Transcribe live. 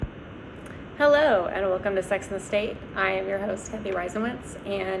Hello, and welcome to Sex and the State. I am your host, Kathy Reisenwitz,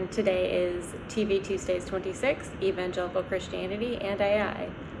 and today is TV Tuesdays 26, Evangelical Christianity and AI,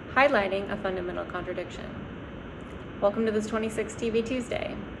 highlighting a fundamental contradiction. Welcome to this 26th TV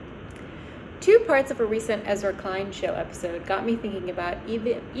Tuesday. Two parts of a recent Ezra Klein show episode got me thinking about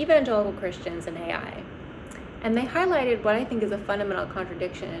evangelical Christians and AI, and they highlighted what I think is a fundamental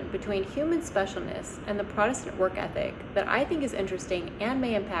contradiction between human specialness and the Protestant work ethic that I think is interesting and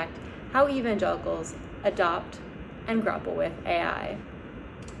may impact how evangelicals adopt and grapple with AI.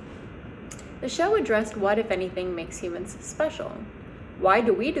 The show addressed what, if anything, makes humans special. Why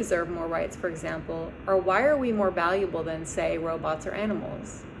do we deserve more rights, for example, or why are we more valuable than, say, robots or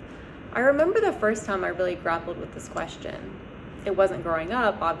animals? I remember the first time I really grappled with this question. It wasn't growing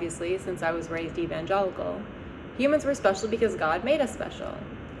up, obviously, since I was raised evangelical. Humans were special because God made us special.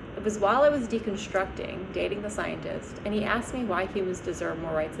 It was while I was deconstructing, dating the scientist, and he asked me why humans deserve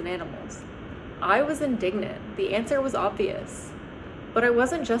more rights than animals. I was indignant. The answer was obvious. But I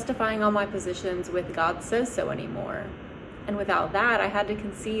wasn't justifying all my positions with God says so anymore. And without that, I had to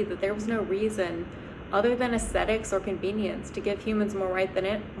concede that there was no reason other than aesthetics or convenience to give humans more rights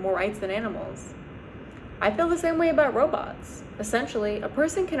than animals. I feel the same way about robots. Essentially, a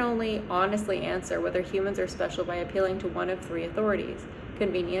person can only honestly answer whether humans are special by appealing to one of three authorities: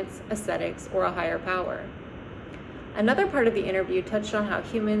 convenience, aesthetics, or a higher power. Another part of the interview touched on how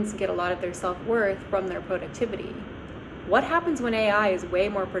humans get a lot of their self-worth from their productivity. What happens when AI is way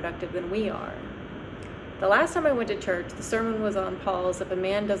more productive than we are? The last time I went to church, the sermon was on Paul's "If a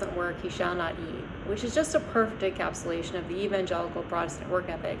man doesn't work, he shall not eat," which is just a perfect encapsulation of the evangelical Protestant work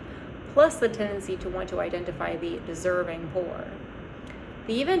ethic, plus the tendency to want to identify the deserving poor.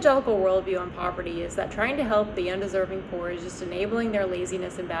 The evangelical worldview on poverty is that trying to help the undeserving poor is just enabling their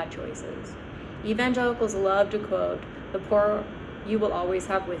laziness and bad choices. Evangelicals love to quote, "The poor you will always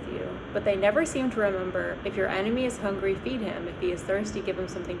have with you," but they never seem to remember, if your enemy is hungry, feed him. If he is thirsty, give him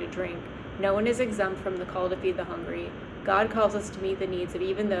something to drink. No one is exempt from the call to feed the hungry. God calls us to meet the needs of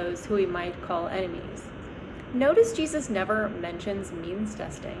even those who we might call enemies. Notice Jesus never mentions means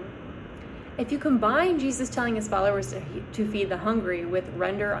testing. If you combine Jesus telling his followers to feed the hungry with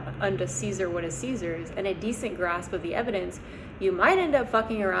 "render unto Caesar what is Caesar's" and a decent grasp of the evidence, you might end up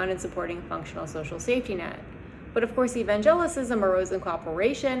fucking around and supporting a functional social safety net. But of course, evangelicism arose in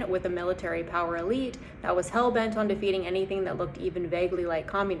cooperation with a military power elite that was hell-bent on defeating anything that looked even vaguely like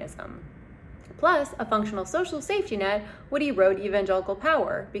communism. Plus, a functional social safety net would erode evangelical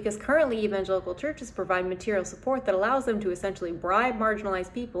power, because currently evangelical churches provide material support that allows them to essentially bribe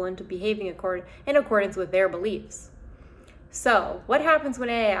marginalized people into behaving in accordance with their beliefs. So, what happens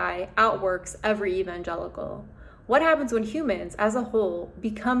when AI outworks every evangelical? What happens when humans, as a whole,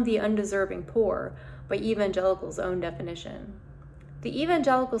 become the undeserving poor, by evangelicals' own definition? The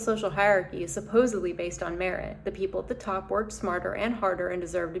evangelical social hierarchy is supposedly based on merit. The people at the top worked smarter and harder and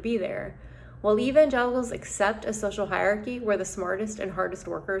deserve to be there. Will evangelicals accept a social hierarchy where the smartest and hardest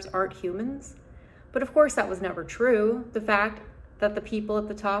workers aren't humans? But of course that was never true. The fact that the people at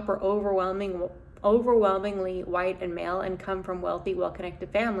the top are overwhelmingly white and male and come from wealthy, well-connected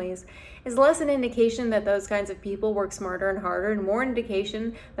families is less an indication that those kinds of people work smarter and harder, and more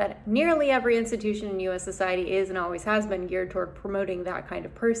indication that nearly every institution in U.S. society is and always has been geared toward promoting that kind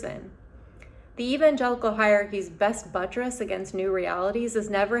of person. The evangelical hierarchy's best buttress against new realities is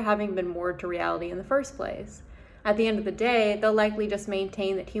never having been moored to reality in the first place. At the end of the day, they'll likely just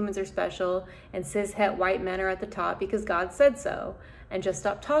maintain that humans are special and cis-het white men are at the top because God said so, and just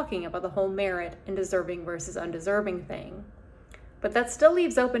stop talking about the whole merit and deserving versus undeserving thing. But that still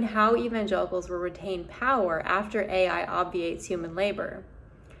leaves open how evangelicals will retain power after AI obviates human labor.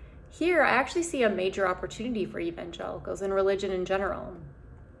 Here, I actually see a major opportunity for evangelicals and religion in general.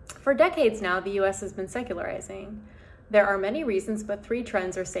 For decades now, the U.S. has been secularizing. There are many reasons, but three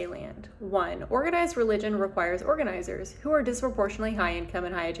trends are salient. 1, organized religion requires organizers who are disproportionately high income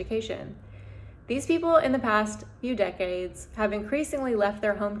and high education. These people in the past few decades have increasingly left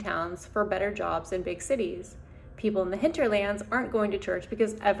their hometowns for better jobs in big cities. People in the hinterlands aren't going to church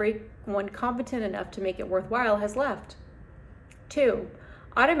because everyone competent enough to make it worthwhile has left. 2,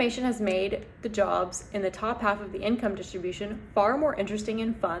 automation has made the jobs in the top half of the income distribution far more interesting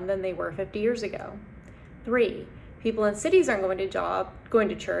and fun than they were 50 years ago. 3, people in cities aren't going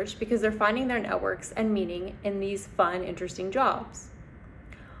to church because they're finding their networks and meaning in these fun, interesting jobs.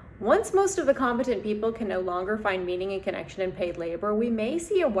 Once most of the competent people can no longer find meaning and connection in paid labor, we may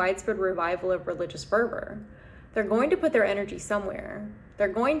see a widespread revival of religious fervor. They're going to put their energy somewhere. They're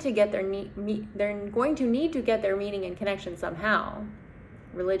going to need to get their meaning and connection somehow.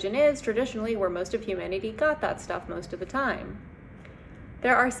 Religion is traditionally where most of humanity got that stuff most of the time.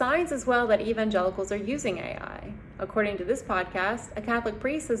 There are signs as well that evangelicals are using AI. According to this podcast, a Catholic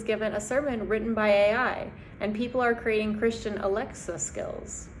priest has given a sermon written by AI, and people are creating Christian Alexa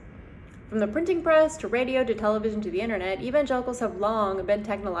skills. From the printing press to radio to television to the internet, evangelicals have long been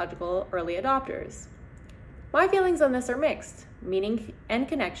technological early adopters. My feelings on this are mixed. Meaning and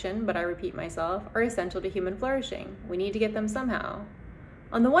connection, but I repeat myself, are essential to human flourishing. We need to get them somehow.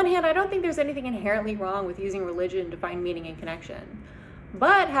 On the one hand, I don't think there's anything inherently wrong with using religion to find meaning and connection.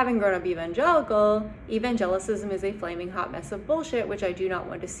 But having grown up evangelical, evangelicism is a flaming hot mess of bullshit, which I do not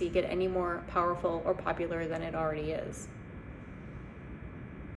want to see get any more powerful or popular than it already is.